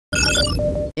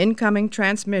Incoming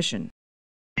transmission.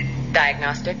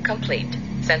 Diagnostic complete.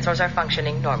 Sensors are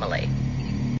functioning normally.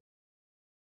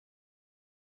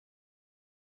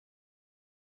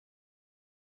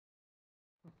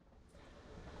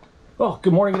 Well,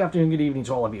 good morning, good afternoon, good evening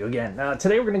to all of you again.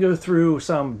 Today we're going to go through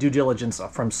some due diligence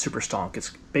from Superstonk. It's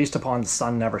based upon The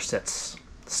Sun Never Sets.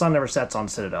 The Sun Never Sets on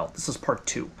Citadel. This is part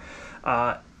 2.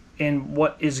 And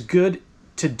what is good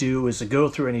to do is to go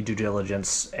through any due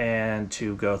diligence and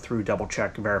to go through, double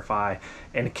check, verify,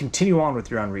 and continue on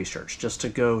with your own research. Just to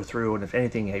go through, and if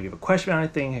anything, if you have a question about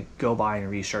anything, go by and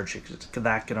research it, because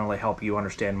that can only help you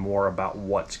understand more about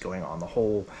what's going on, the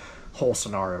whole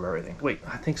scenario of everything. Wait,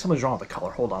 I think something's wrong with the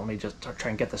color. Hold on, let me just try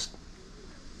and get this.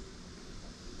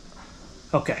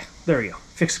 Okay, there you go.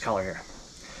 Fix the color here.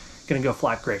 Gonna go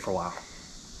flat gray for a while.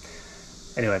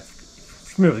 Anyway,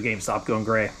 move the GameStop going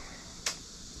gray.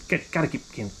 Gotta keep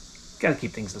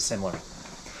things similar.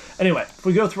 Anyway, if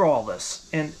we go through all this,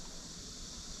 and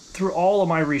through all of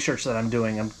my research that I'm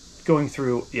doing, I'm going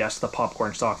through, yes, the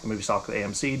popcorn stock, the movie stock, the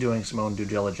AMC, doing some own due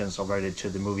diligence related to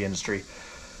the movie industry,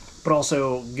 but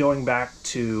also going back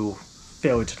to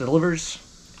failure to delivers,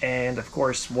 and of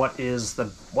course,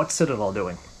 what's Citadel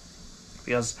doing?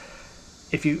 Because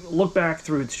if you look back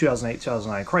through the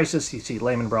 2008-2009 crisis, you see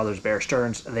Lehman Brothers, Bear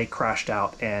Stearns, they crashed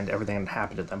out and everything that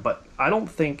happened to them. But I don't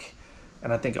think,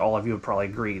 and I think all of you would probably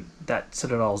agree, that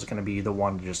Citadel is going to be the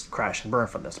one to just crash and burn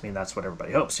from this. I mean, that's what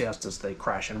everybody hopes, yes, is they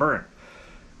crash and burn.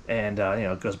 And,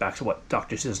 it goes back to what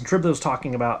Dr. Susanne Trimbath was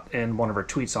talking about in one of her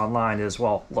tweets online is,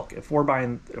 well, look, if we're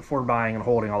buying and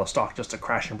holding all the stock just to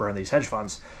crash and burn these hedge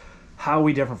funds, how are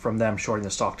we different from them shorting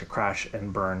the stock to crash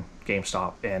and burn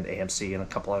GameStop and AMC and a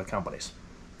couple other companies,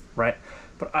 right?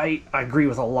 But I agree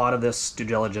with a lot of this due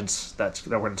diligence that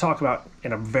we're going to talk about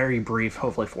in a very brief,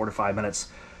 hopefully 4 to 5 minutes,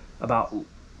 about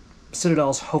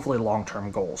Citadel's hopefully long-term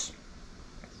goals.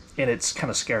 And it's kind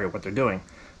of scary what they're doing.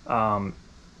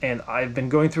 And I've been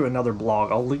going through another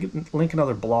blog. I'll link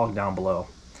another blog down below.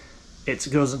 It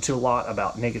goes into a lot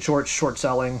about naked shorts, short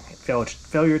selling,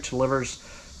 failure to delivers,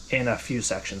 in a few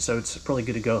sections. So it's really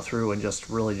good to go through and just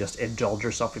indulge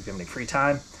yourself if you have any free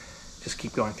time. Just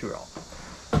keep going through it all.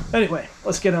 Anyway,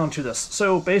 let's get on to this.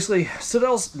 So basically,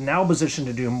 Citadel's now positioned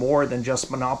to do more than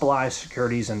just monopolize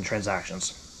securities and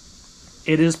transactions.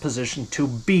 It is positioned to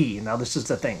be, now this is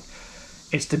the thing,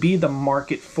 it's to be the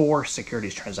market for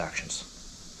securities transactions.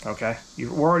 Okay?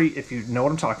 If you know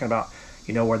what I'm talking about,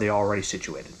 you know where they're already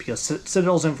situated. Because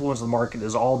Citadel's influence on the market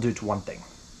is all due to one thing: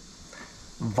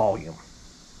 volume.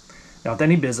 Now, with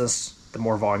any business, the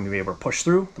more volume you're able to push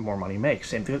through, the more money you make.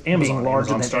 Same thing with Amazon. Being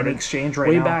larger than any exchange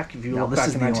right now. Way back, if you look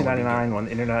back in 1999 when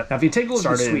the internet started, now if you take a look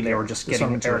at Sweden, they were just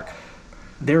getting into it.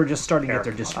 They were just starting to get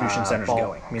their distribution centers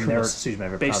going. I mean, they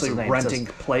were basically renting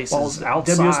places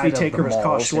outside of the malls.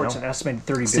 Cost shorts an estimated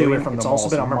 $30 billion from the malls.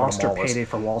 It's also been a monster payday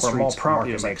for Wall Street. Mall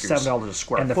property was like $7 a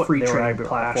square foot. And the free trading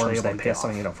platforms, they pay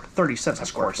something, for 30 cents a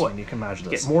square foot. I mean, you can imagine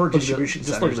this. Get more distribution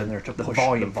centers in there to push the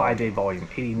volume, 5-day volume,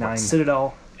 89.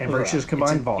 Citadel and Virtue's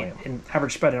combined volume. And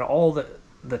average spend and all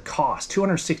the cost,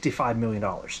 $265 million.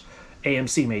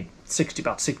 AMC made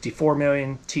about $64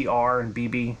 million, TR and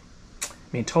BB.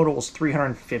 I mean, total is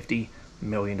 $350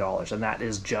 million, and that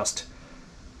is just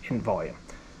in volume.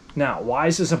 Now, why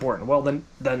is this important? Well,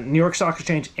 the New York Stock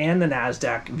Exchange and the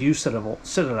NASDAQ view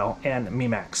Citadel and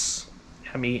MEMX,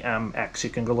 MEMX, you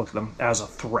can go look at them, as a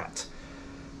threat.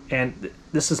 And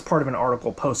this is part of an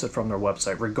article posted from their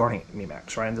website regarding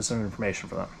MEMX, right? And this is information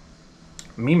for them.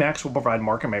 MEMX will provide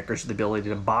market makers the ability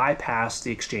to bypass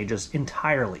the exchanges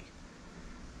entirely.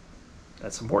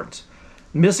 That's important.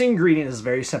 Missing ingredient is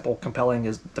very simple, compelling,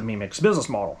 is the MEMX business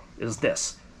model, is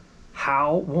this: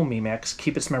 how will MEMX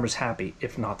keep its members happy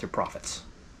if not through profits?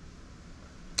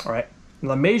 All right. Now,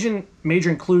 the major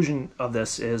inclusion of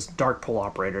this is dark pool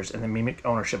operators and the MEMX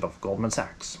ownership of Goldman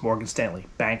Sachs, Morgan Stanley,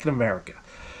 Bank of America,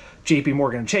 JP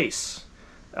Morgan Chase,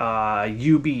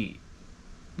 UB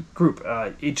Group.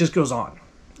 It just goes on.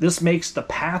 This makes the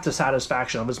path to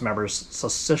satisfaction of its members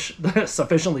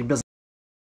sufficiently business.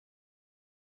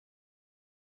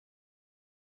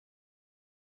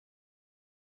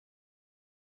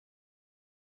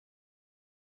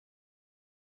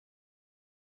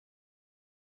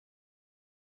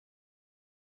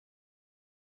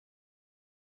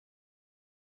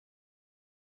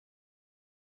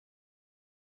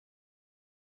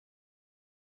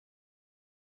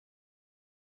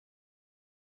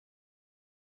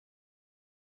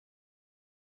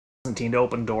 To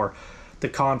open door the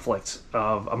conflict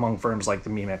among firms like the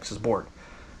MEMX's board.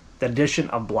 The addition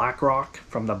of BlackRock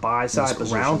from the buy side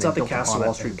rounds out the cast of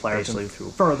Wall Street players and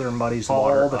further muddies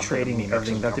all the trading,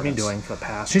 everything that they've been doing for the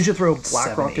past. Since you throw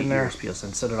BlackRock in there, because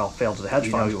then Citadel failed to the hedge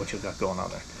fund, you know what you've got going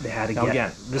on there. They had to get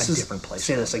again. This is different place.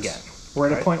 Say this again.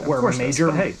 We're at a point where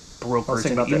major brokers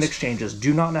and even exchanges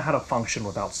do not know how to function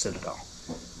without Citadel.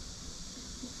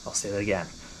 I'll say that again.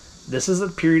 This is a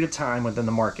period of time within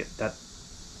the market that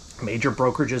major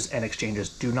brokerages and exchanges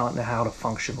do not know how to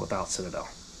function without Citadel.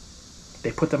 They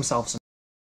put themselves in.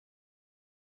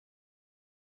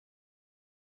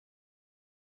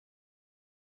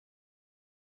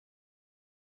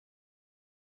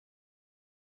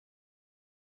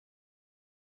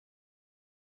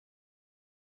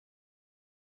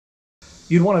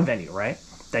 You'd want a venue, right?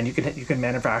 Then you can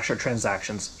manufacture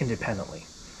transactions independently.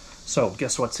 So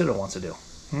guess what Citadel wants to do?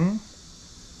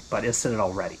 But is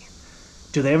Citadel ready?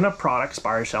 Do they have enough products,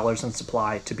 buyers, sellers, and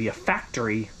supply to be a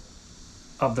factory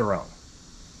of their own?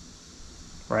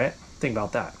 Right? Think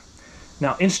about that.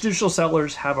 Now, institutional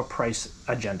sellers have a price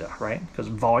agenda, right? Because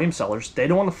volume sellers, they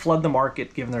don't want to flood the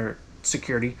market given their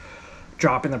security,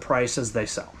 dropping the price as they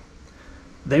sell.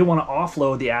 They want to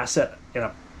offload the asset in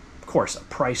of course, a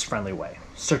price-friendly way.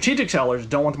 Strategic sellers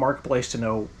don't want the marketplace to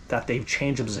know that they've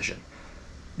changed a position.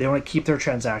 They want to keep their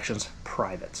transactions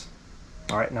private.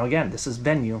 All right, now again, this is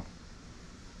venue.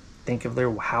 Think of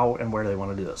their how and where they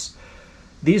want to do this.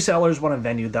 These sellers want a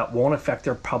venue that won't affect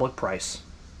their public price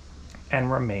and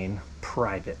remain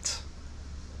private.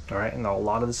 All right, and a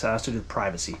lot of this has to do with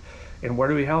privacy. And where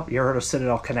do we help? You heard of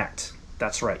Citadel Connect.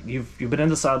 That's right. You've been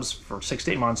into subs for 6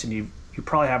 to 8 months, and you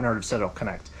probably haven't heard of Citadel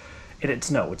Connect. And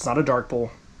it's not a dark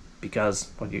pool,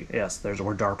 because yes, there's the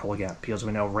word dark pool again, because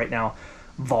we know right now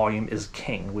volume is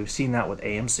king. We've seen that with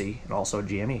AMC and also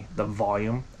GME. The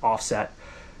volume offset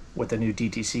with the new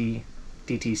DTCC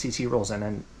rules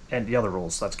and the other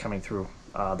rules that's coming through,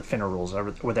 the FINRA rules,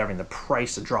 with everything, the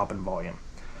price to drop in volume.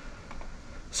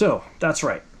 So that's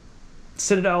right.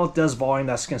 Citadel does volume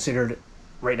that's considered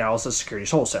right now as a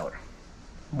securities wholesaler.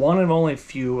 One of only a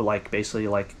few, basically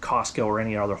like Costco or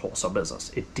any other wholesale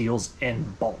business. It deals in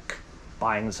bulk,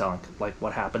 buying and selling, like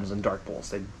what happens in dark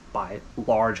pools. They buy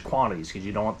large quantities because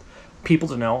you don't want people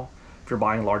to know if you're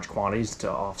buying large quantities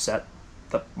to offset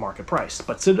the market price.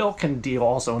 But Citadel can deal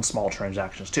also in small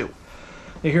transactions too.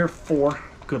 Now here are 4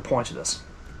 good points of this.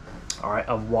 All right,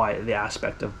 of why the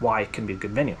aspect of why it can be a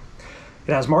good venue.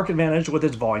 It has market advantage with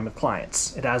its volume of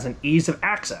clients. It has an ease of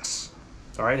access.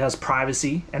 All right, it has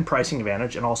privacy and pricing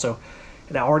advantage, and also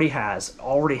it already has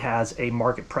a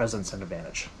market presence and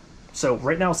advantage. So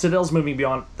right now, Citadel's moving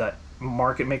beyond the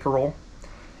market maker role,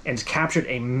 and it's captured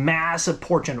a massive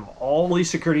portion of all these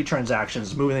security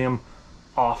transactions, moving them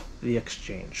off the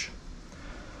exchange.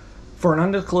 For an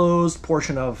undisclosed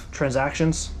portion of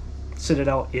transactions,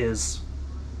 Citadel is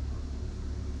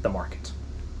the market,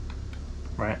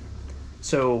 right?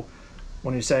 So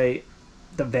when you say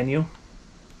the venue,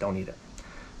 don't need it.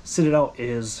 Citadel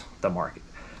is the market.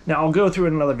 Now I'll go through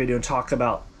in another video and talk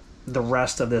about the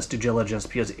rest of this due diligence,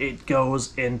 because it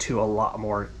goes into a lot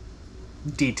more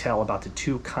detail about the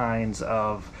 2 kinds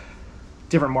of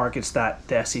different markets that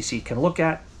the SEC can look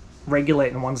at,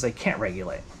 regulate, and ones they can't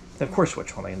regulate. And of course,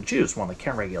 which one they can choose, one they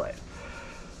can't regulate.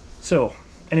 So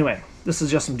anyway, this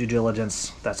is just some due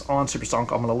diligence that's on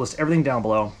Superstonk. I'm going to list everything down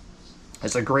below.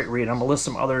 It's a great read. I'm going to list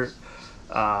some other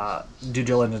due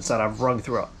diligence that I've run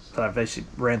through, that I've basically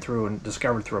ran through and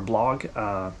discovered through a blog.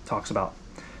 Talks about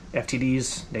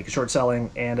FTDs, naked short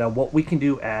selling, and what we can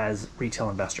do as retail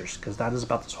investors, because that is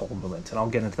about this whole movement. And I'll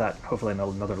get into that hopefully in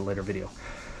another later video.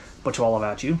 But to all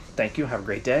about you, thank you. Have a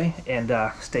great day, and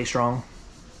stay strong.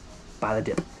 Buy the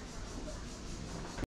dip.